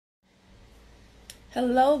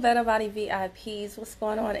Hello, Better Body VIPs. What's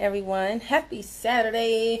going on, everyone? Happy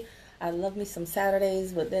Saturday. I love me some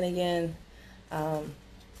Saturdays, but then again,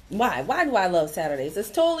 why? Why do I love Saturdays? It's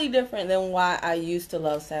totally different than why I used to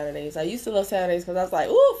love Saturdays. I used to love Saturdays because I was like,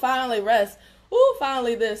 ooh, finally rest. Ooh,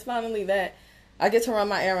 finally this, finally that. I get to run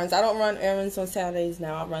my errands. I don't run errands on Saturdays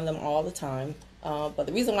now. I run them all the time. But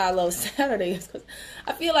the reason why I love Saturday is because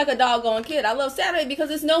I feel like a doggone kid. I love Saturday because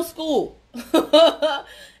it's no school.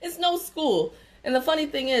 It's no school. And the funny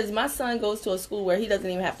thing is, my son goes to a school where he doesn't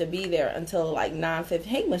even have to be there until like 9:15.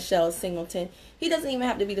 Hey, Michelle Singleton. He doesn't even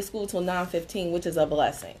have to be to school till 9:15, which is a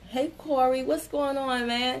blessing. Hey, Corey, what's going on,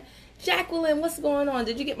 man? Jacqueline, what's going on?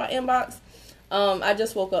 Did you get my inbox? I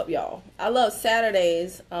just woke up, y'all. I love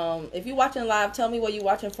Saturdays. If you're watching live, tell me where you're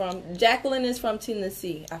watching from. Jacqueline is from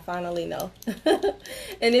Tennessee. I finally know.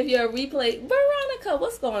 And if you're a replay, Veronica,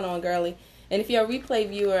 what's going on, girlie? And if you're a replay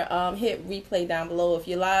viewer, hit replay down below. If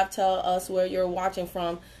you're live, tell us where you're watching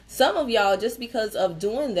from. Some of y'all, just because of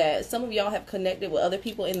doing that, some of y'all have connected with other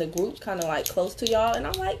people in the group, kind of like close to y'all. And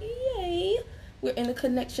I'm like, yay, we're in the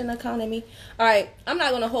connection economy. All right, I'm not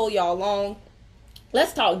going to hold y'all long.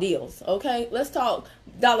 Let's talk deals, okay? Let's talk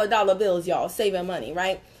dollar bills, y'all, saving money,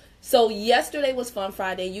 right? So yesterday was Fun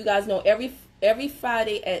Friday. You guys know every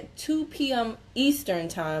Friday at 2 p.m. Eastern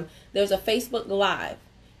time, there's a Facebook Live.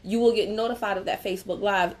 You will get notified of that Facebook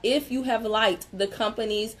Live if you have liked the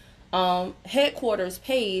company's headquarters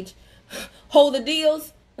page. Hold the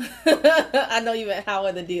deals. I know you meant how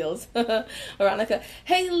are the deals. Veronica.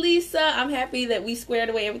 Hey, Lisa. I'm happy that we squared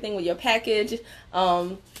away everything with your package.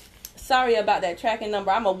 Sorry about that tracking number.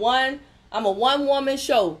 I'm a one woman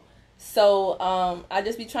show. So I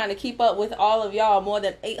just be trying to keep up with all of y'all. More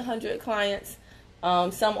than 800 clients.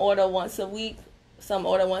 Some order once a week. Some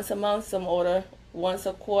order once a month. Some order once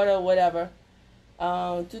a quarter, whatever.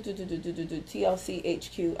 TLC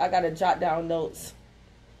HQ. I gotta jot down notes.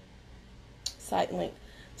 Site link.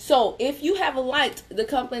 So if you have liked the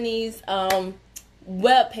company's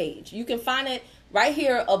web page, you can find it right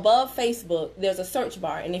here above Facebook. There's a search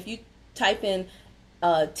bar, and if you type in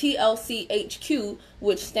TLC HQ,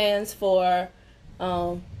 which stands for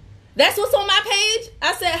that's what's on my page.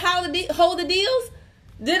 I said hold the deals.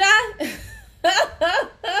 Did I?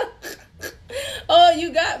 Oh,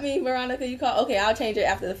 you got me, Veronica. You call. Okay, I'll change it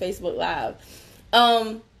after the Facebook Live.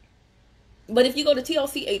 But if you go to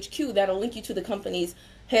TLC HQ, that'll link you to the company's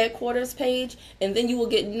headquarters page, and then you will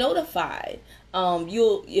get notified.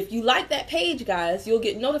 If you like that page, guys, you'll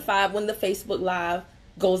get notified when the Facebook Live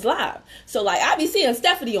goes live. So like I be seeing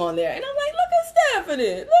Stephanie on there, and I'm like, look at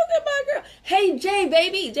Stephanie, look at my girl. Hey, J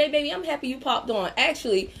baby, I'm happy you popped on.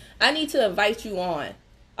 Actually, I need to invite you on.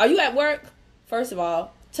 Are you at work? First of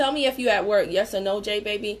all, tell me if you at work, yes or no, J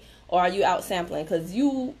baby, or are you out sampling? Cause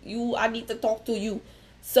I need to talk to you.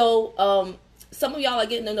 So some of y'all are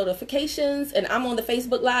getting the notifications, and I'm on the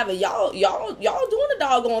Facebook Live, and y'all doing the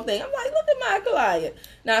doggone thing. I'm like, look at my client.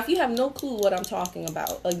 Now, if you have no clue what I'm talking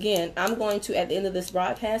about, again, I'm going to, at the end of this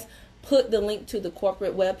broadcast, put the link to the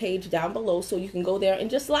corporate webpage down below so you can go there and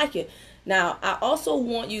just like it. Now, I also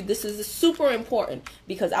want you, this is super important,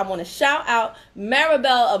 because I want to shout out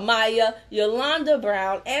Maribel Amaya, Yolanda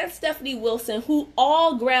Brown, and Stephanie Wilson, who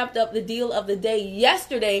all grabbed up the deal of the day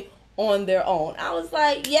yesterday on their own. I was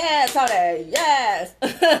like, yes, honey, yes.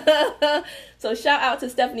 So shout out to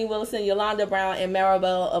Stephanie Wilson, Yolanda Brown, and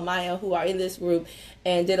Maribel Amaya, who are in this group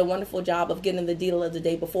and did a wonderful job of getting the deal of the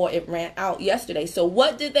day before it ran out yesterday. So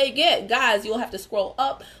what did they get? Guys, you'll have to scroll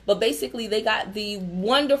up, but basically they got the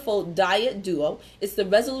wonderful Diet Duo. It's the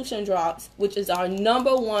Resolution Drops, which is our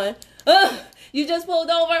number one. You just pulled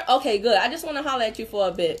over? Okay, good. I just want to holler at you for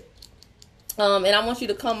a bit. And I want you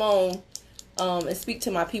to come on and speak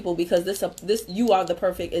to my people, because this you are the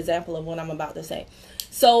perfect example of what I'm about to say.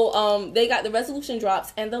 So they got the Resolution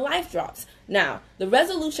Drops and the Life Drops. Now, the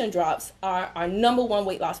Resolution Drops are our number one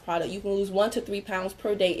weight loss product. You can lose 1 to 3 pounds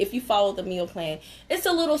per day if you follow the meal plan. It's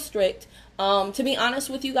a little strict. To be honest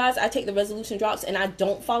with you guys, I take the Resolution Drops and I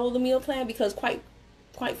don't follow the meal plan because quite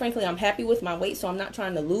frankly, I'm happy with my weight, so I'm not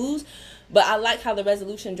trying to lose. But I like how the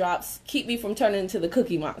Resolution Drops keep me from turning into the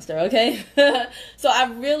Cookie Monster, okay? So I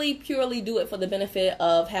really purely do it for the benefit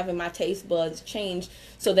of having my taste buds change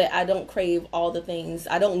so that I don't crave all the things.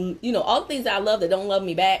 I don't, all the things that I love that don't love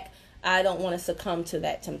me back. I don't want to succumb to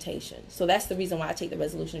that temptation. So that's the reason why I take the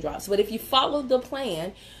Resolution Drops. But if you follow the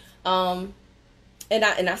plan, and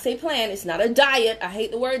I say plan, it's not a diet. I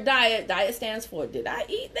hate the word diet. Diet stands for, did I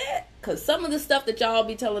eat that? Because some of the stuff that y'all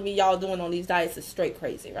be telling me y'all doing on these diets is straight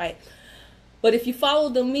crazy, right? But if you follow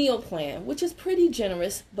the meal plan, which is pretty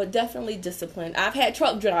generous, but definitely disciplined. I've had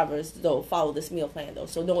truck drivers, though, follow this meal plan, though.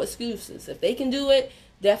 So no excuses. If they can do it,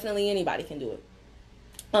 definitely anybody can do it.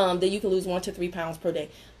 then you can lose 1 to 3 pounds per day.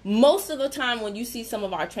 Most of the time when you see some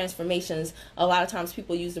of our transformations, a lot of times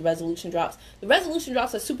people use the resolution drops. The resolution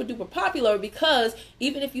drops are super duper popular because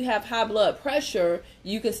even if you have high blood pressure,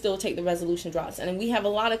 you can still take the resolution drops. And we have a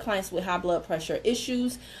lot of clients with high blood pressure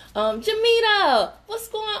issues. Jamita, what's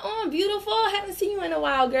going on, beautiful? I haven't seen you in a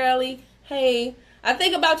while, girly. Hey, I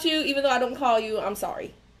think about you even though I don't call you. I'm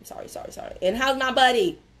sorry. I'm sorry. And how's my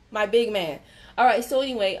buddy? My big man. All right, so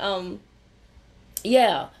anyway,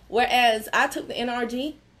 yeah, whereas I took the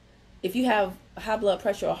NRG, if you have high blood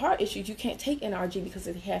pressure or heart issues, you can't take NRG because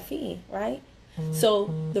of the caffeine, right?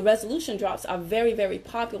 So the resolution drops are very, very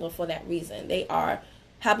popular for that reason. They are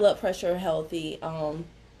high blood pressure healthy,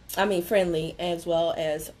 friendly, as well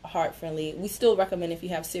as heart friendly. We still recommend if you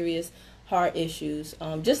have serious heart issues,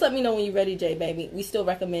 just let me know when you're ready, Jay, baby. We still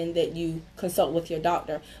recommend that you consult with your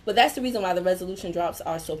doctor. But that's the reason why the resolution drops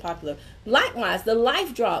are so popular. Likewise, the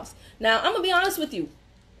life drops. Now, I'm going to be honest with you.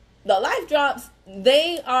 The life drops,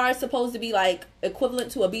 they are supposed to be like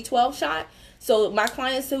equivalent to a B12 shot. So my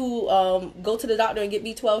clients who go to the doctor and get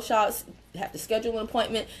B12 shots have to schedule an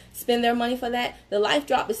appointment, spend their money for that. The life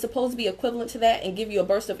drop is supposed to be equivalent to that and give you a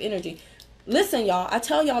burst of energy. Listen, y'all, I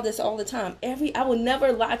tell y'all this all the time. I will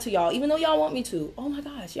never lie to y'all, even though y'all want me to. Oh my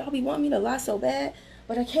gosh, y'all be wanting me to lie so bad,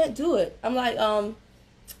 but I can't do it. I'm like,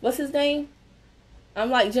 what's his name? I'm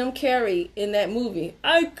like Jim Carrey in that movie.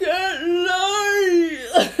 I can't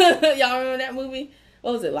lie. Y'all remember that movie?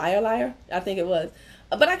 What was it? Liar, Liar? I think it was.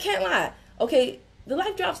 But I can't lie. Okay, the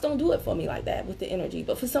life drops don't do it for me like that with the energy.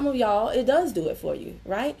 But for some of y'all, it does do it for you,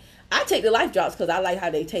 right? I take the life drops because I like how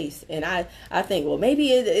they taste. And I think, well, maybe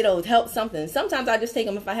it'll help something. Sometimes I just take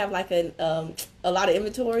them if I have like a lot of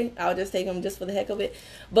inventory. I'll just take them just for the heck of it.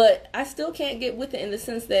 But I still can't get with it in the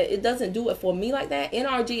sense that it doesn't do it for me like that.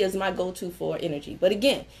 NRG is my go-to for energy. But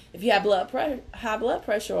again, if you have high blood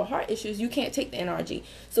pressure or heart issues, you can't take the NRG.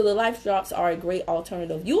 So the life drops are a great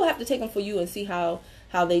alternative. You will have to take them for you and see how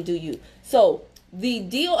they do you. So the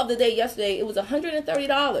deal of the day yesterday, it was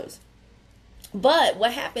 $130. But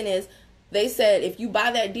what happened is they said if you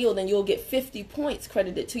buy that deal, then you'll get 50 points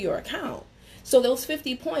credited to your account. So those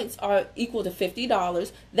 50 points are equal to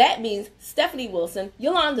 $50. That means Stephanie Wilson,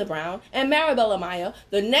 Yolanda Brown, and Maribel Amaya,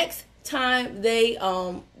 the next time they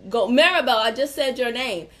go, Maribel, I just said your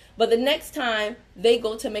name, but the next time they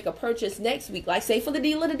go to make a purchase next week, like say for the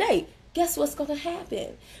deal of the day, guess what's going to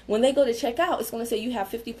happen? When they go to check out, it's going to say you have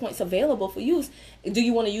 50 points available for use. Do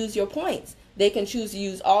you want to use your points? They can choose to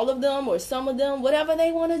use all of them or some of them, whatever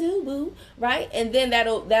they want to do, boo, right? And then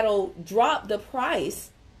that'll drop the price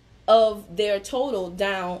of their total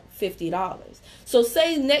down $50. So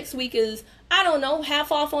say next week is, I don't know,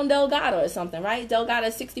 half off on Delgado or something, right? Delgado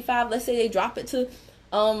is 65. Let's say they drop it to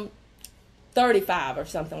 35 or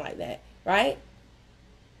something like that, right?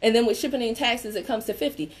 And then with shipping and taxes, it comes to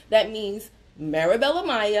 50. That means Maribel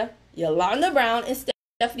Amaya, Yolanda Brown, and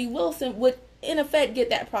Stephanie Wilson would, in effect, get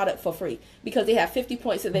that product for free because they have 50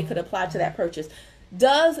 points that they could apply to that purchase.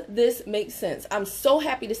 Does this make sense? I'm so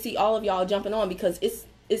happy to see all of y'all jumping on because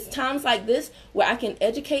it's times like this where I can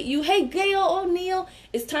educate you. Hey, Gail O'Neill,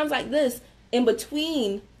 it's times like this in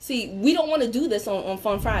between. See, we don't want to do this on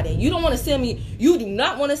Fun Friday. You do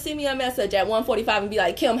not want to send me a message at 1:45 and be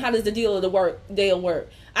like, Kim, how does the deal of the day work?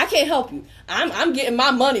 I can't help you. I'm getting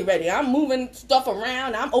my money ready. I'm moving stuff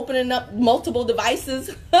around. I'm opening up multiple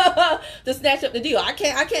devices to snatch up the deal. I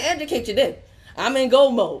can't educate you then. I'm in go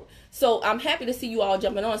mode. So I'm happy to see you all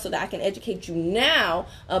jumping on so that I can educate you now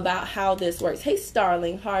about how this works. Hey,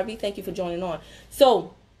 Starling Harvey, thank you for joining on.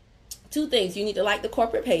 So 2 things. You need to like the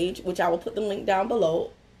corporate page, which I will put the link down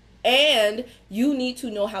below. And you need to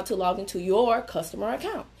know how to log into your customer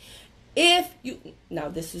account. Now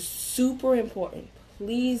this is super important.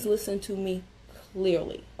 Please listen to me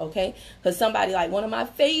clearly, okay? Because somebody like one of my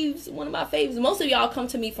faves, most of y'all come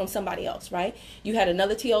to me from somebody else, right? You had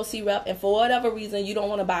another TLC rep, and for whatever reason, you don't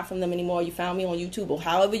want to buy from them anymore. You found me on YouTube, or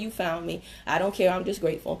however you found me. I don't care. I'm just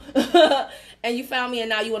grateful. And you found me, and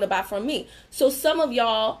now you want to buy from me. So some of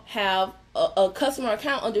y'all have a customer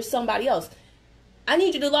account under somebody else. I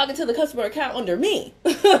need you to log into the customer account under me.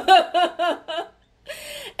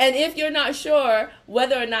 And if you're not sure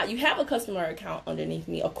whether or not you have a customer account underneath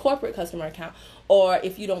me, a corporate customer account, or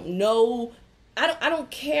if you don't know, I don't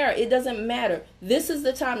care. It doesn't matter. This is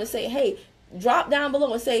the time to say, hey, drop down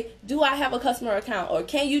below and say, do I have a customer account? Or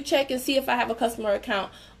can you check and see if I have a customer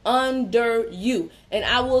account under you? And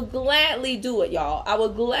I will gladly do it, y'all.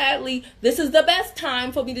 This is the best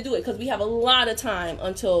time for me to do it because we have a lot of time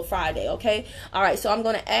until Friday, okay? All right, so I'm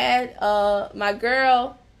going to add my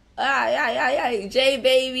girl, J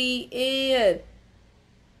baby in.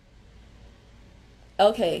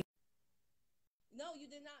 Okay. No, you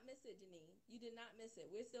did it, Janine. You did not miss it.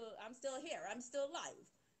 I'm still here. I'm still live.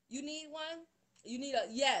 You need one? You need a,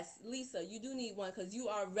 yes, Lisa, you do need one because you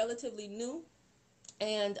are relatively new.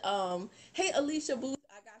 And hey, Alicia Booth,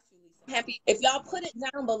 I got you, Lisa. I'm happy. If y'all put it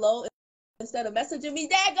down below instead of messaging me,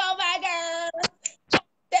 there go my girl.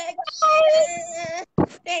 There go.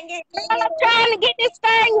 I'm trying to get this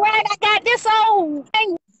thing right. I got this old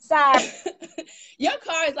thing. Sorry. Your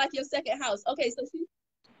car is like your second house. Okay, so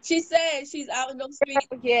she said she's out in those streets.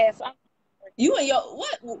 Yes. You and your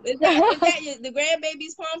what is that your, the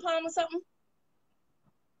grandbaby's pom pom or something?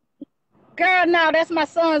 Girl, no, that's my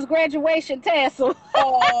son's graduation tassel.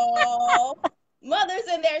 Oh, mothers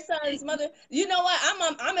and their sons. Mother, you know what?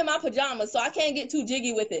 I'm in my pajamas, so I can't get too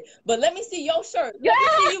jiggy with it. But let me see your shirt. Let me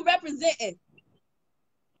see you representing.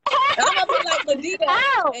 I'm gonna be like Medea,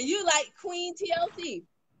 Oh. and you like Queen TLC.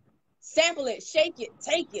 Sample it, shake it,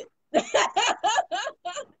 take it.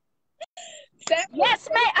 Yes,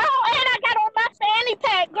 ma'am. Oh, and I got on my fanny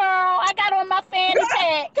pack, girl. I got on my fanny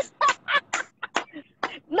pack.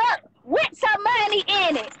 Look, with some money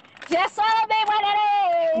in it. Just all they what it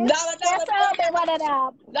is. Dollar Just all they what it is.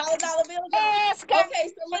 Dollar bill. Yes, girl. Okay,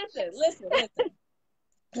 so listen.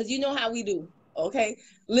 Because you know how we do. Okay,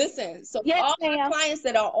 listen. So yes, all my clients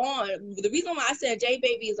that are on, the reason why I said J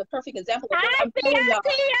Baby is a perfect example of what I'm telling y'all.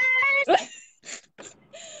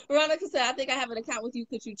 Veronica said, I think I have an account with you.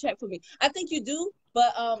 Could you check for me? I think you do,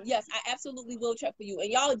 but yes, I absolutely will check for you. And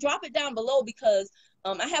y'all drop it down below because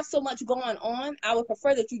I have so much going on. I would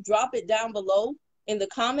prefer that you drop it down below in the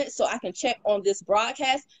comments so I can check on this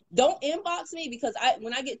broadcast. Don't inbox me because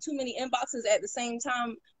when I get too many inboxes at the same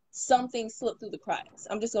time, some things slip through the cracks.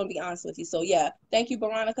 I'm just going to be honest with you. So yeah, thank you,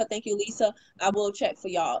 Veronica. Thank you, Lisa. I will check for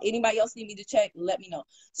y'all. Anybody else need me to check? Let me know.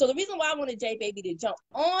 So the reason why I wanted J Baby to jump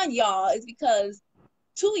on y'all is because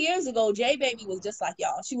 2 years ago, J Baby was just like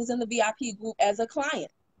y'all. She was in the VIP group as a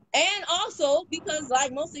client. And also because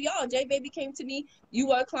like most of y'all, J Baby came to me, you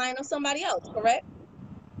were a client of somebody else, correct?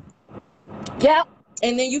 Yep.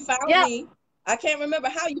 And then you found me. I can't remember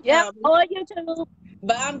how you found me. On YouTube.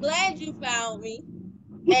 But I'm glad you found me.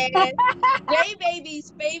 And J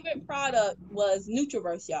Baby's favorite product was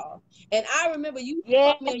Nutraverse, y'all. And I remember you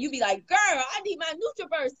call me and you be like, girl, I need my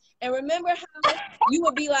Nutraverse. And remember how you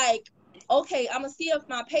would be like, okay, I'm gonna see if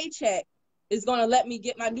my paycheck is gonna let me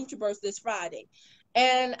get my Nutraverse this Friday.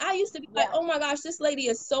 And I used to be like, oh my gosh, this lady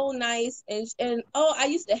is so nice. And oh, I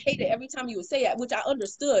used to hate it every time you would say that, which I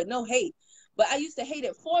understood, no hate. But I used to hate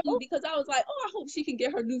it for you because I was like, oh, I hope she can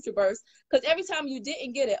get her Nutraverse. Because every time you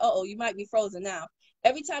didn't get it, uh-oh, you might be frozen now.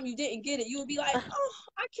 Every time you didn't get it, you would be like, oh,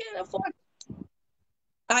 I can't afford it.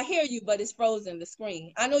 I hear you, but it's frozen, the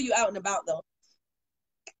screen. I know you out and about, though.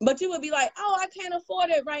 But you would be like, oh, I can't afford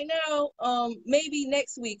it right now. Maybe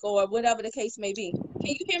next week or whatever the case may be. Can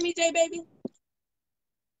you hear me, J Baby?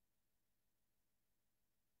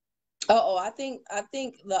 Uh-oh, I think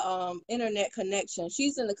the internet connection.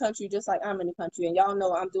 She's in the country just like I'm in the country, and y'all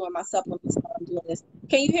know I'm doing my supplements while I'm doing this.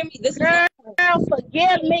 Can you hear me? This girl,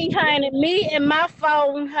 forgive me, honey. Me and my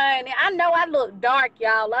phone, honey. I know I look dark,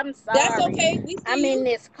 y'all. I'm sorry. That's okay. We see I'm in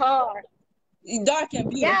this car. Dark and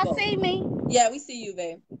beautiful. Y'all see me? Yeah, we see you,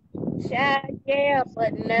 babe. Yeah,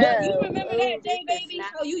 but no. But you remember that, J Baby?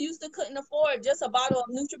 How you used to couldn't afford just a bottle of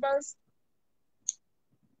Nutraverse?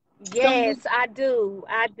 Yes, I do.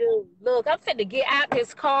 Look, I'm finna get out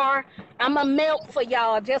this car. I'm a melt for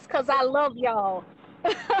y'all just because I love y'all.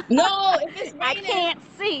 No, if it's raining. I can't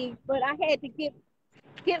see, but I had to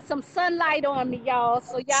get some sunlight on me, y'all,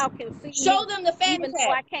 so y'all can see Show me, them the fanny even pack.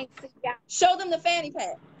 though I can't see y'all. Show them the fanny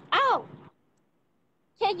pack. Oh,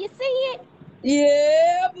 can you see it?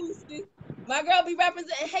 Yeah, Boosty. My girl be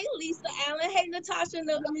representing. Hey, Lisa Allen. Hey, Natasha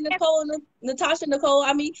Nicole.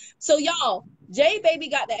 So y'all, J Baby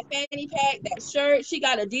got that fanny pack, that shirt. She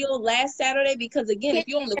got a deal last Saturday because again, if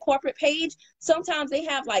you're on the corporate page, sometimes they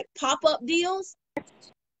have like pop-up deals.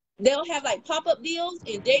 They'll have like pop-up deals,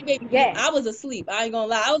 and J Baby, I was asleep. I ain't gonna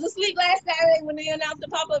lie, I was asleep last Saturday when they announced the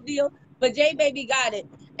pop-up deal. But J Baby got it,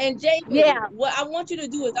 and J Baby, what I want you to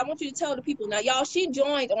do is I want you to tell the people now, y'all. She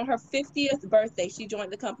joined on her 50th birthday. She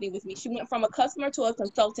joined the company with me. She went from a customer to a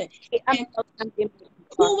consultant. And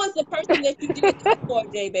who was the person that you did that for,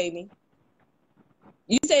 J Baby?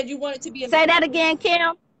 You said you wanted to be. Say that again,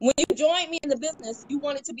 Kim. When you joined me in the business, you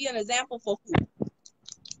wanted to be an example for who?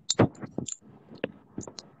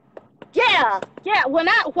 Yeah. When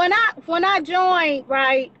I joined,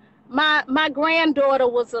 right, my granddaughter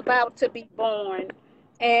was about to be born,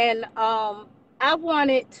 and I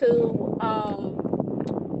wanted to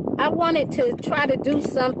try to do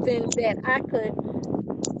something that I could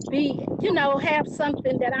be, have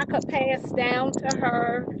something that I could pass down to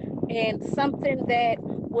her, and something that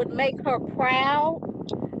would make her proud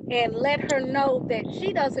and let her know that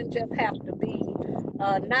she doesn't just have to be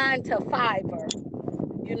a 9 to 5er,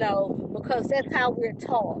 because that's how we're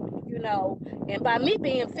taught, And by me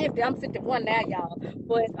being 50, I'm 51 now, y'all.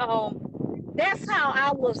 But that's how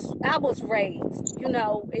I was raised.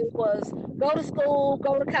 It was go to school,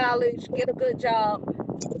 go to college, get a good job.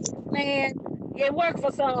 Man, it worked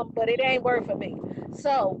for some, but it ain't work for me.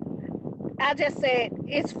 So I just said,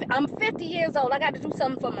 I'm 50 years old. I got to do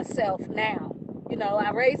something for myself now.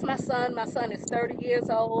 I raised my son. My son is 30 years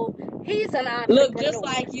old. He's an Look entrepreneur. just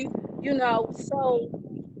like you. So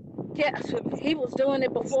yeah, he was doing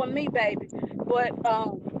it before me, baby. But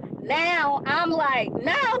now I'm like,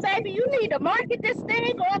 no, baby, you need to market this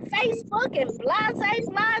thing on Facebook and blase,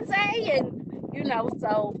 and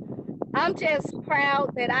so I'm just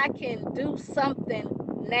proud that I can do something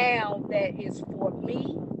now that is for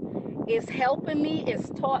me. It's helping me. It's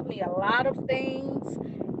taught me a lot of things.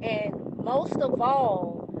 And most of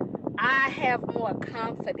all, I have more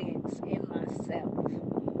confidence in myself.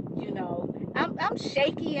 I'm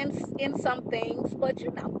shaky in some things, but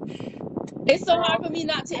It's so hard for me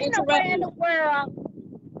not to ain't no interrupt way in you. the world.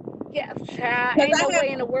 Yeah, child, ain't no way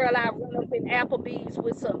in the world I run up in Applebee's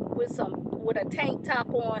with a tank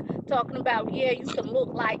top on, talking about, yeah, you can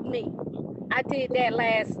look like me. I did that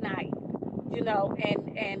last night,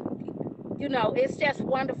 and it's just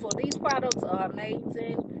wonderful. These products are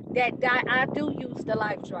amazing. I do use the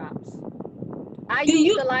Life Drops. I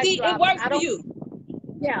use the Life See, it Drops. works I for don't. you.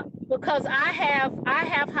 Yeah, because I have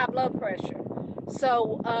high blood pressure,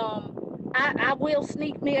 so I will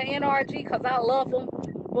sneak me an NRG because I love them,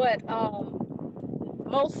 but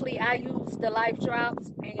mostly I use the Life Drops,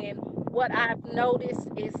 and what I've noticed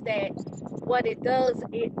is that what it does,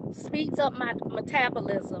 it speeds up my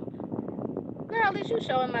metabolism. Girl, is you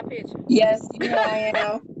showing my picture? Yes, you know I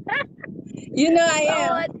am. You know I am.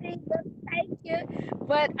 Lord Jesus, thank you.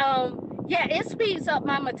 But yeah, it speeds up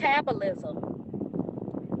my metabolism.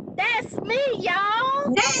 That's me,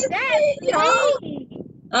 y'all. That's That's it, y'all. me.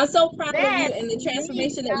 I'm so proud of you That's and the me,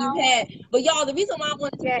 transformation that you've y'all. had. But y'all, the reason why I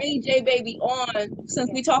wanted to Yes, bring J Baby on, since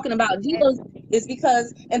yes, we're talking about yes, deals, is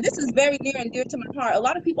because, and this is very near and dear to my heart, a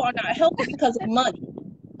lot of people are not healthy because of money.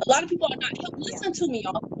 A lot of people are not healthy. yeah, Listen to me,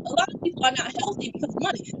 y'all. A lot of people are not healthy because of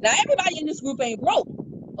money. Now, everybody in this group ain't broke.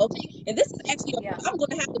 Okay, and this is actually yeah, I'm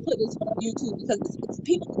gonna have to put this on YouTube because it's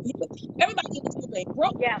people. Everybody in this group ain't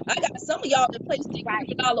broke. yeah, I got some of y'all that place right.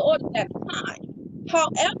 $600 orders at a time.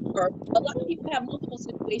 However, a lot of people have multiple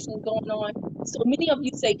situations going on. So many of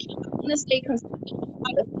you say, "Kim, I want to stay consistent with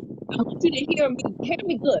policy." I want you to hear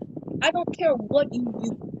me good. I don't care what you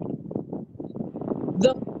use.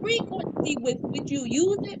 The frequency with which you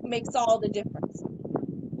use it makes all the difference.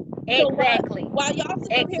 So Exactly, while y'all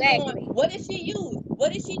sitting up here going, exactly. what did she use?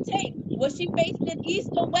 What did she take? Was she facing east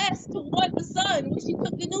or west toward the sun when she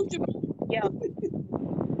took the nutrient? Yeah,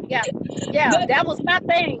 yeah, yeah. The, That was my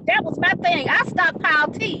thing. That was my thing. I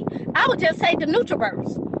stockpiled tea. I would just say the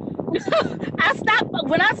Nutriverse. I stopped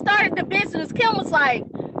when I started the business. Kim was like,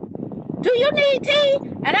 "Do you need tea?"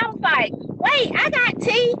 And I was like, "Wait, I got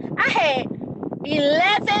tea." I had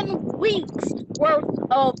 11 weeks worth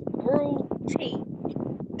of brewed tea.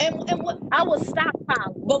 and what I was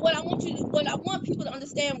stockpiling. But what I want people to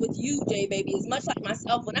understand with you, J Baby, is much like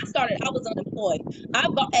myself. When I started, I was unemployed.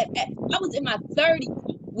 I was in my 30s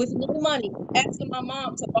with no money, asking my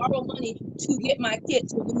mom to borrow money to get my kid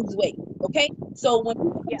to lose weight. Okay, so when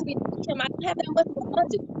people come Yeah, to me, Kim, I don't have that much of a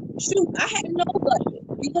budget. Shoot, I had no budget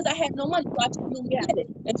because I had no money, so I told them to yeah, get it.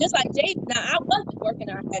 And just like Jay, now I wasn't working,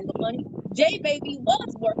 I had no money. J Baby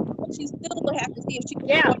was working, but she still would have to see if she could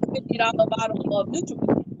yeah, afford a $50 bottle of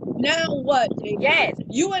Nutrient. Now what, J Baby? yes,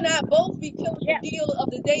 You and I both be killing the yeah, deal of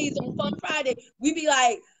the days on Fun Friday. We be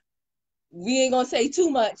like, we ain't gonna say too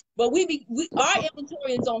much, but our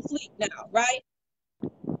inventory is on fleek now, right?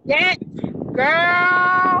 yeah.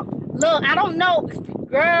 Girl, look, I don't know.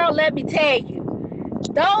 Girl, let me tell you,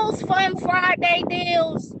 those Fun Friday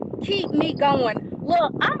deals keep me going.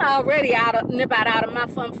 Look, I'm already about out of my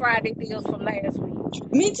Fun Friday deals from last week.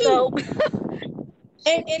 Me too. So,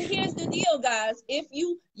 And here's the deal, guys. If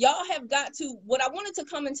y'all have got to, what I wanted to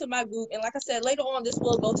come into my group, and like I said, later on this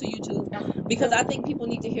will go to YouTube because I think people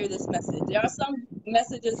need to hear this message. There are some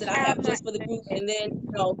messages that I have just for the group, and then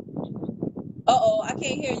I can't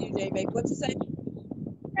hear you, J Baby. What you say?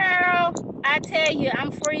 girl, I tell you,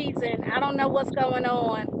 I'm freezing. I don't know what's going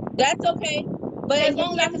on. That's okay. But as Can you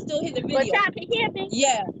long as hear I can me? still hear the But video. y'all can hear me?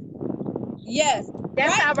 Yeah. Yes,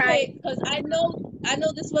 That's right all quick, right. because I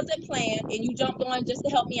know this wasn't planned, and you jumped on just to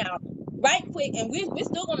help me out. Right quick, and we're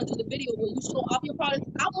still gonna do the video where you show off your products.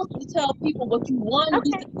 I want you to tell people what you won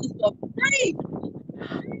Okay. recently for free.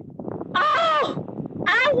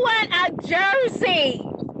 want a jersey.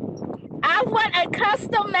 I want a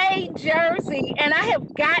custom made jersey, and I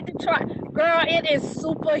have got to try. Girl, it is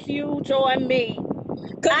super huge on me.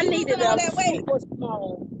 I needed all a that weight. super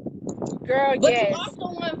small. Girl, But yes. you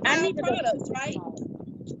also want I 5 needed a products, super right? small.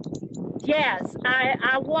 Yes,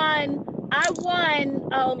 I won.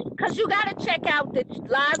 Cause you gotta check out the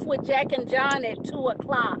live with Jack and John at 2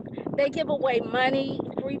 o'clock. They give away money,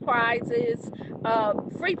 free prizes,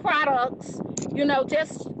 free products. You know,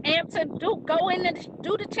 just go in and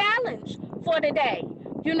do the challenge for the day.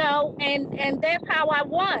 You know, and that's how I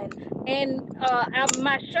won. And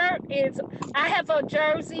my shirt is. I have a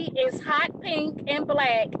jersey. It's hot pink and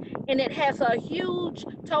black, and it has a huge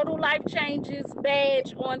Total Life Changes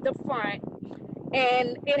badge on the front,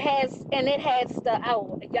 and it has the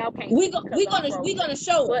y'all can't see because I'm frozen. We're gonna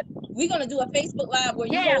show But it. We're gonna do a Facebook Live where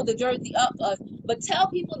you yeah, hold the jersey up us. But tell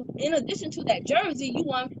people, in addition to that jersey, you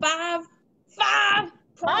won five oh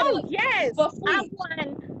products yes, for I free.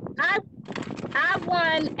 won. I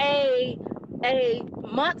won a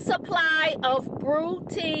month supply of brewed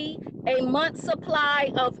tea, a month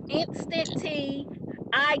supply of instant tea.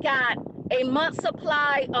 I got a month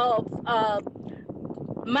supply of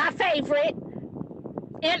my favorite,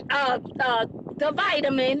 and the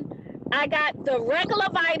vitamin. I got the regular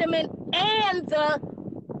vitamin and the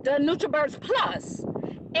NutriBurst Plus,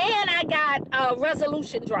 and I got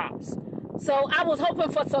resolution drops. So I was hoping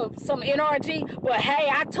for some NRG, but hey,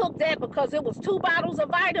 I took that because it was 2 bottles of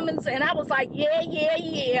vitamins, and I was like, yeah.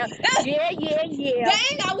 Dang,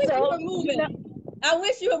 I wish you So were moving. I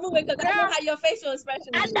wish you were moving because I know girl, how your facial expression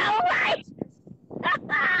I is. know, right?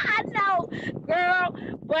 I know, girl.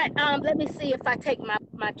 But let me see if I take my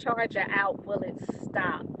charger out, will it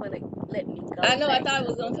stop? Will it let me I go know, I back thought it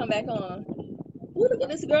was to gonna come back it? on. Ooh, look at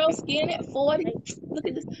this girl skin at 40. Look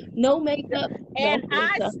at this. No makeup, no And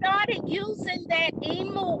I filter. started using that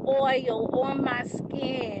emu oil on my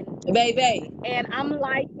skin, Baby. and I'm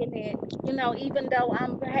liking it. You know, even though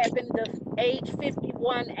I'm having the age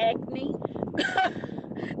 51 acne,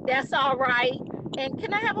 that's all right. And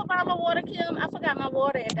can I have a bottle of water, Kim? I forgot my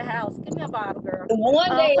water at the house. Give me a bottle, girl.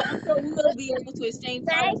 One Um, day, I'm sure we will be able to exchange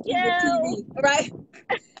bottles thank through the you. TV, right?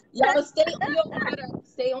 Y'all stay on your water.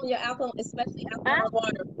 Stay on your alcohol, especially alcohol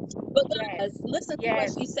water. But Yes, guys, listen to what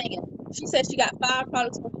yes, she's saying. She said she got 5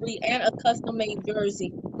 products for free and a custom made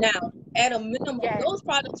jersey. Now, at a minimum, yes, those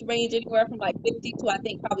products range anywhere from like 50 to I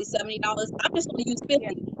think probably $70. I'm just going to use yeah,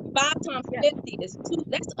 50. 5 times yeah, 50 is two.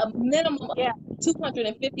 That's a minimum of yeah,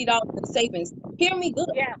 $250 in savings. Hear me good.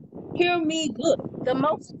 yeah. Hear me good. The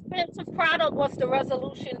most expensive product was the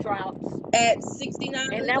resolution drops, At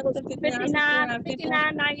 69, and that was 59, 59, 69, 50.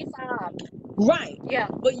 59.95. Right. Yeah,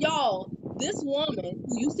 But y'all, this woman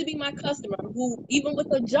who used to be my customer, who even with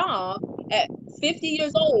a job at 50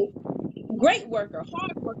 years old, great worker,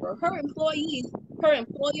 hard worker, her employees, her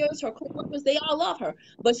employers, her coworkers, they all love her.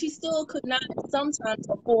 But she still could not sometimes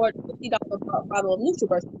afford $50 bottle of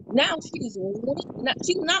NutriBurst. Now she's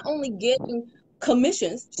not only getting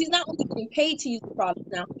commissions, she's not only getting paid to use the product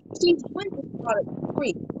now, she's winning the product for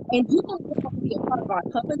free. And you don't even have to be a part of our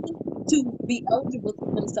company to be eligible to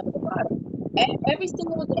win some of the products. Every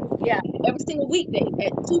single day, yeah, every single weekday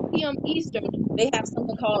at 2 p.m. Eastern, they have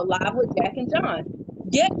something called Live with Jack and John.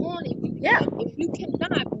 Get on if you yeah. can. If you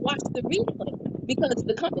cannot, watch the replay because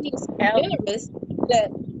the company is so Oh, generous that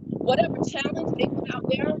whatever challenge they put out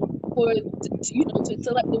there for to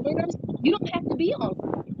select the winners, you don't have to be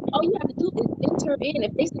online. All you have to do is enter in.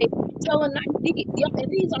 If they say tell a nice deed,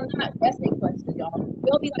 and these are not essay questions, y'all.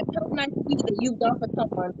 They'll be like tell a nice deed that you've done for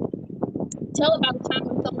someone. Tell about a time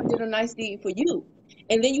when someone did a nice deed for you,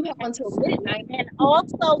 and then you have until midnight. and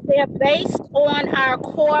also they're based on our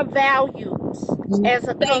core values as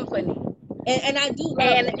a Thank you. company. And I do love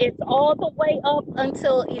And that. it's all the way up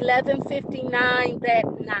until 11:59 that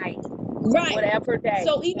night, Right. whatever day.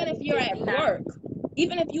 So even if you're at 11:59. work,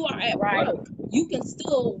 even if you are at Right, work, you can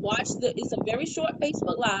still watch it's a very short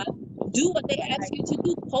Facebook Live. Do what they ask right. you to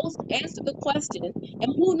do. Post, answer the question,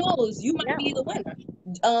 and who knows, you might Yeah, be the winner.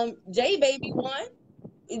 J Baby won.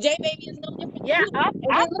 J Baby is no different than yeah. you. And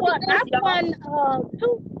then look at this, I've y'all. won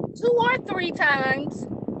two or three times.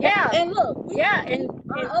 Yeah, And look, yeah. recently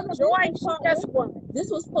our And other Joy, business she partner, just won. this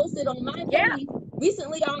was posted on my Yeah, page.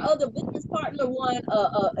 Recently, our other business partner won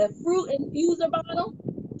a fruit infuser bottle.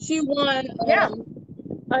 She won yeah.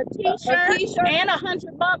 A a T-shirt t-shirt and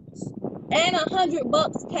 $100. and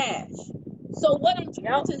 $100 cash. So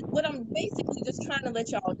Yep. what I'm basically just trying to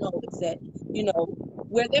let y'all know is that,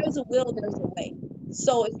 where there's a will, there's a way.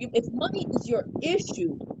 So if money is your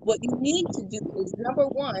issue, what you need to do is number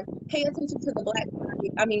one, pay attention to the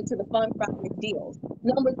to the Fun Friday deals.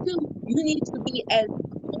 Number two, you need to be as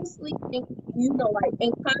closely in, like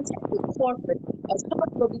in contact with corporate as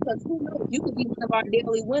possible, because who knows, you could be one of our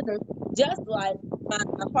daily winners, just like my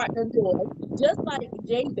partner Joy, just like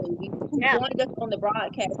J Baby, who Yeah. joined us on the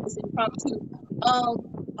broadcast, this impromptu.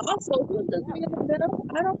 Also, who's the three in the middle?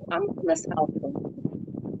 I'm from the South.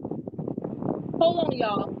 Hold on,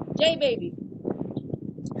 y'all. J Baby,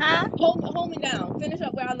 Huh? hold me down. Finish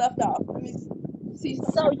up where I left off. Let me see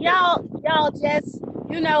something. So y'all just,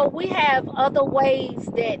 we have other ways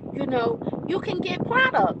that, you can get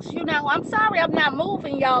products. I'm sorry I'm not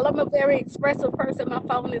moving, y'all. I'm a very expressive person. My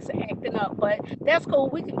phone is acting up, but that's cool.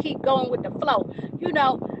 We can keep going with the flow.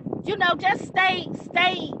 Just stay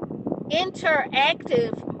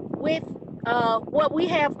interactive with what we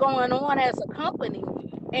have going on as a company,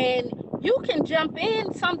 and you can jump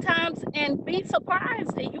in sometimes and be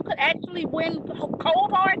surprised that you could actually win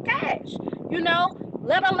cold hard cash.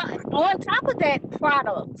 Let alone on top of that,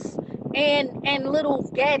 products and little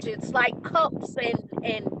gadgets like cups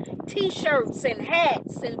and t-shirts and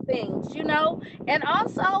hats and things. And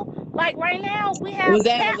also, like right now, we It have was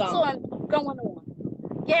caps Amazon. on going on.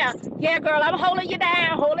 Yeah, girl, I'm holding you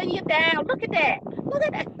down. Look at that.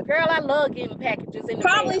 Girl, I love getting packages in the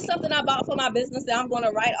Probably mail. something I bought for my business that I'm going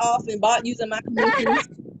to write off and bought using my commissions.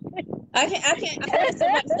 I got so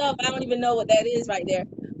much stuff I don't even know what that is right there.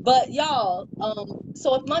 But y'all,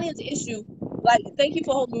 so if money is an issue, like, thank you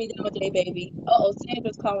for holding me down, J Baby.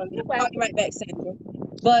 Sandra's calling me. You're I'll call you right welcome. back, Sandra.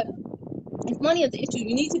 But if money is an issue,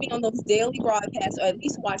 you need to be on those daily broadcasts, or at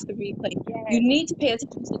least watch the replay. You Yes. need to pay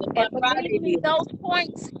attention to the Fun And believe Friday me, deals. those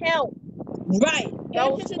points help. Right. Pay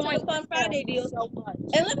Those attention to the points Fun help Friday deals. so much.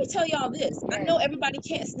 And let me tell y'all this. I Yes. know everybody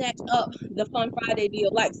can't snatch up the Fun Friday deal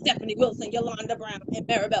like Stephanie Wilson, Yolanda Brown, and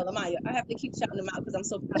Maribella Maya. I have to keep shouting them out because I'm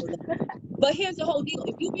so proud of them. But here's the whole deal.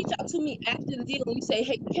 If you reach out to me after the deal and you say,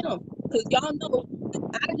 hey, Kim, because y'all know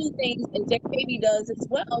I do things, and J Baby does as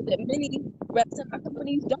well, that many reps in our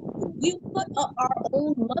companies don't do. We put up our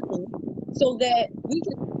own money so that we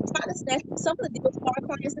can try to snatch some of the deals for our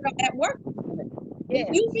clients that are at work. If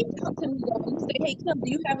Yes. you reach out to me though and you say, hey, Kim, do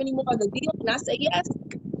you have any more of the deal? And I say yes,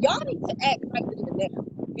 y'all need to act right then and there.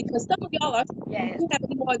 Because some of y'all are saying, do Yes. you have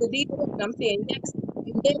any more of the deal? And I'm saying yes.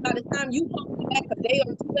 And then by the time you call me back a day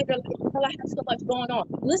or two later, like, well, I have so much going on.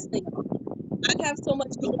 Listen, y'all, I have so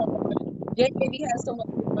much going on. J Baby has so much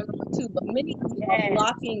going on too. But many of you are Yes.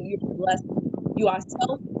 blocking your blessing. You are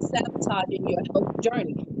self-sabotaging your health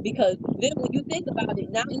journey. Because then when you think about it,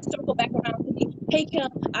 now you circle back around to me, hey, Kim,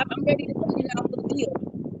 I'm ready to pay you now for the deal.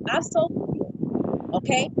 I've sold the deal,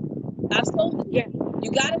 okay? I've sold the deal. Yeah. You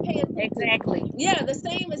got to pay attention. Exactly. Yeah, the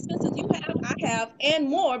same expenses you have, I have, and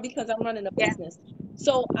more, because I'm running a Yeah. business.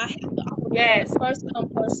 So I have to operate on Yes. a first come,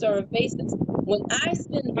 first serve basis. When I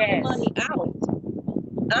spend my Yes. money out,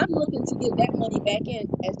 I'm looking to get that money back in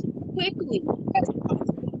as quickly as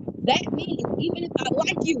possible. That means even if I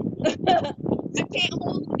like you, I can't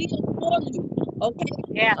hold the deal for you. Okay.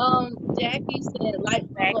 Yeah. Jackie said, like,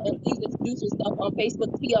 follow, and Exactly. please introduce yourself on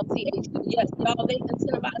Facebook, TLC HQ. Yes, y'all, they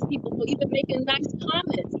incentivize people for even making nice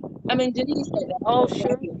comments. I mean, Janine said that. Oh, Oh, sure.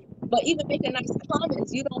 Jackie. But even making nice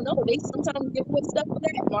comments, you don't know. They sometimes give away stuff for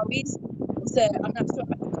that. Maurice said, I'm not sure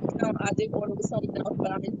if I have an account. I did order with someone else,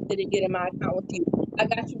 but I'm interested in getting my account with you. I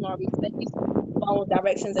got you, Maurice. Thank you so much for following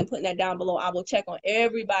directions and putting that down below. I will check on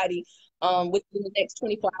everybody within the next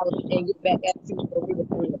 24 hours and get back at you for real,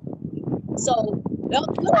 for real. So, look,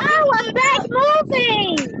 Oh, I'm back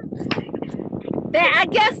moving. That, I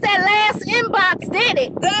guess that last inbox did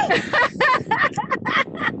it.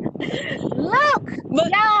 Look,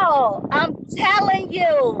 but y'all, I'm telling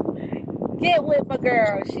you, get with my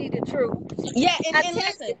girl. She the truth. yeah, and I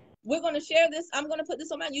listen, texted. we're gonna share this. I'm gonna put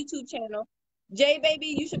this on my YouTube channel. J Baby,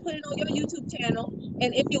 you should put it on your YouTube channel.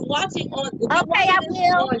 And if you're watching Okay, I this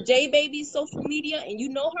will. on J Baby's social media and you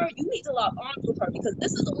know her, you need to log on with her, because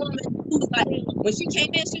this is a woman who's like, when she came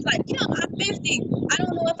in, she's like, Kim, I'm 50. I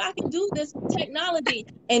don't know if I can do this with technology.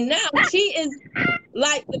 And now she is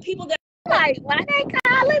like the people that Like, why they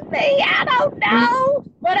calling me? I don't know.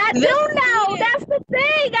 But I do the know. student. That's the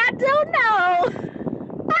thing. I do know.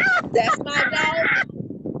 That's my dog.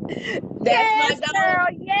 That's my Yes, dog. girl.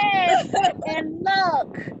 Yes. And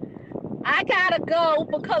look, I gotta go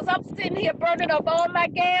because I'm sitting here burning up all my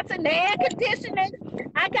gas and the air conditioning.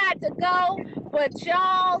 I got to go. But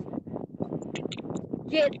y'all,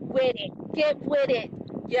 get with it. Get with it.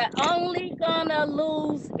 You're only gonna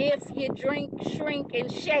lose if you drink, shrink,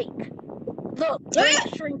 and shake. Look, drink,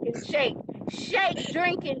 shrink, and shake. Shake,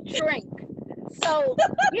 drink, and shrink. So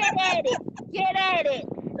get at it. Get at it.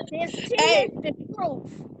 This tea Hey, is the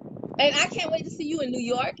truth. and I can't wait to see you in New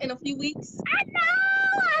York in a few weeks. I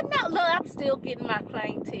know. Look, I'm still getting my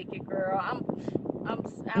plane ticket, girl.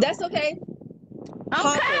 That's okay. I'm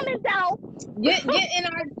Hop in. coming though. Get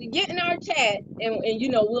in our chat, and you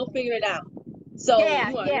know, we'll figure it out. So Yeah,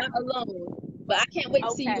 you are yeah. not alone. But I can't wait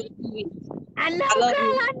to see you Okay. in 2 weeks. I know, I love girl.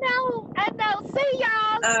 you. I know. See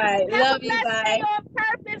y'all. All right, Have a love you. blessed day Bye. on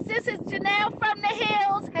purpose. This is Janelle from the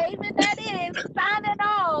hills, Haven that is, signing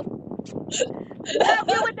off. Love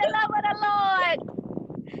you with the love of the Lord.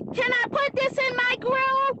 Can I put this in my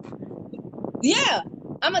group? Yeah,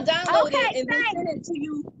 I'm gonna download it Okay, and then thanks. send it to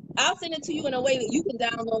you. I'll send it to you in a way that you can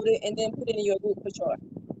download it and then put it in your group for sure.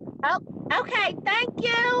 Oh, okay, thank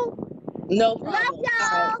you. No Love problem.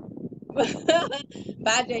 All right. y'all.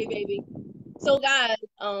 Bye, Jay, baby. So, guys,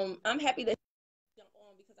 I'm happy that you jump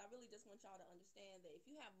on because I really just want y'all to understand that if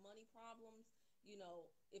you have money problems, you know,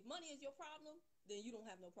 if money is your problem, then you don't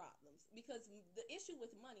have no problems. Because the issue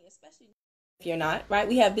with money, especially if you're not, right?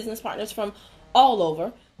 We have business partners from all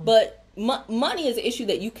over, but money is an issue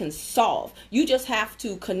that you can solve. You just have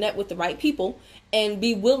to connect with the right people and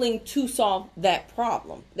be willing to solve that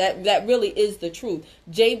problem. That really is the truth.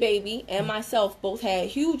 Jay Baby and myself both had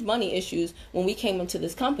huge money issues when we came into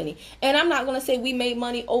this company. And I'm not going to say we made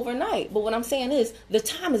money overnight, but what I'm saying is the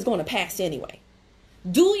time is going to pass anyway.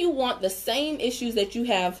 Do you want the same issues that you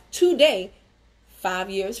have today 5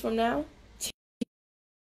 years from now?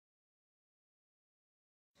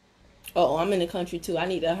 Oh, I'm in the country too. I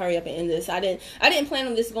need to hurry up and end this. I didn't plan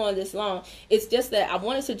on this going this long. It's just that I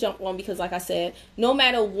wanted to jump on because, like I said, no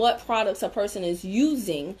matter what products a person is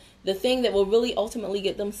using, the thing that will really ultimately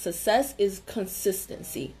get them success is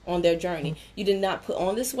consistency on their journey. You did not put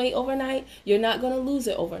on this weight overnight. You're not going to lose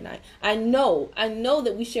it overnight. I know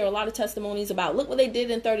that we share a lot of testimonies about look what they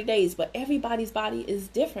did in 30 days, but everybody's body is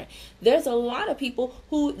different. There's a lot of people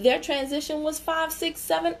who their transition was 5, 6,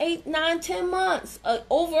 7, 8, 9, 10 months,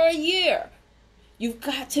 over a year. You've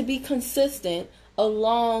got to be consistent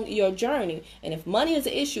along your journey. And if money is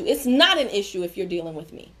an issue, it's not an issue if you're dealing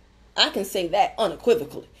with me. I can say that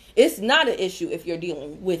unequivocally. It's not an issue if you're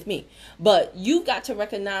dealing with me. But you've got to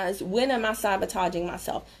recognize, when am I sabotaging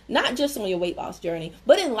myself? Not just on your weight loss journey,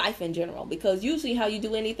 but in life in general. Because usually how you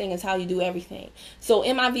do anything is how you do everything. So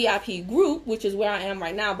in my VIP group, which is where I am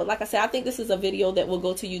right now, but like I said, I think this is a video that will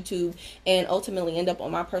go to YouTube and ultimately end up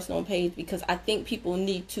on my personal page because I think people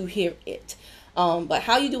need to hear it. But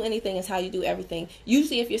how you do anything is how you do everything.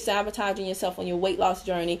 Usually if you're sabotaging yourself on your weight loss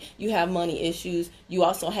journey, you have money issues. You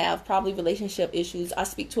also have probably relationship issues. I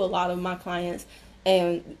speak to a lot of my clients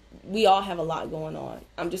and we all have a lot going on.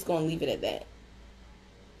 I'm just going to leave it at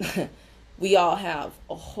that. We all have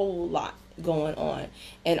a whole lot going on.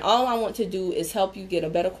 And all I want to do is help you get a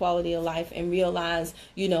better quality of life and realize,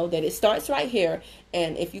 you know, that it starts right here.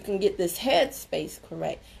 And if you can get this headspace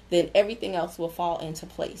correct, then everything else will fall into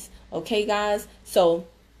place. Okay, guys? So,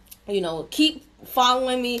 you know, keep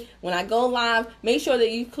following me when I go live. Make sure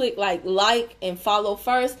that you click like and follow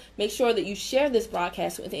first. Make sure that you share this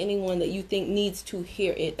broadcast with anyone that you think needs to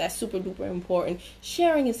hear it. That's super duper important.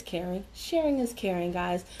 Sharing is caring. Sharing is caring,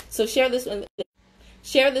 guys. So share this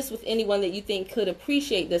with anyone that you think could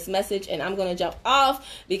appreciate this message. And I'm going to jump off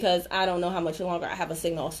because I don't know how much longer I have. A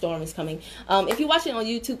signal. A storm is coming. If you're watching on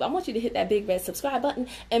YouTube, I want you to hit that big red subscribe button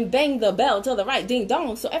and bang the bell to the right, ding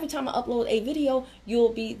dong. So every time I upload a video,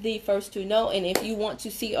 you'll be the first to know. And if you want to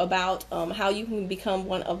see about how you can become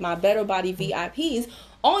one of my Better Body VIPs,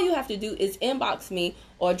 all you have to do is inbox me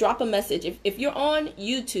or drop a message. If you're on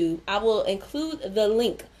YouTube, I will include the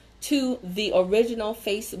link to the original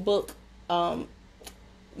Facebook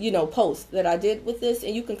post that I did with this,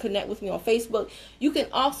 and you can connect with me on Facebook. You can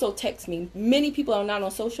also text me. Many people are not on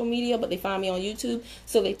social media, but they find me on YouTube,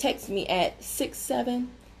 so they text me at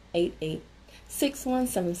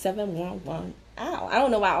 6788-617711. Ow, I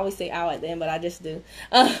don't know why I always say ow at the end, but I just do.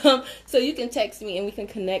 So you can text me and we can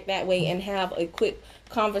connect that way and have a quick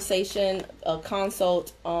conversation, a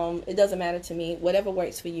consult. It doesn't matter to me, whatever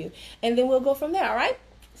works for you, and then we'll go from there. All right?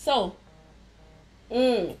 So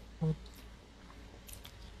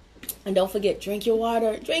and don't forget, drink your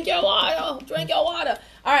water. Drink your water. Drink your water.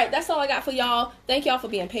 All right, that's all I got for y'all. Thank y'all for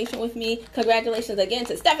being patient with me. Congratulations again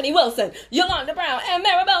to Stephanie Wilson, Yolanda Brown, and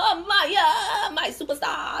Maribel Amaya, my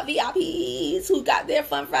superstar VIPs who got their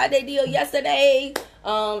Fun Friday deal yesterday.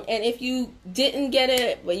 And if you didn't get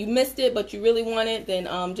it, but you missed it, but you really want it, then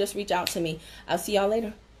just reach out to me. I'll see y'all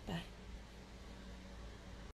later.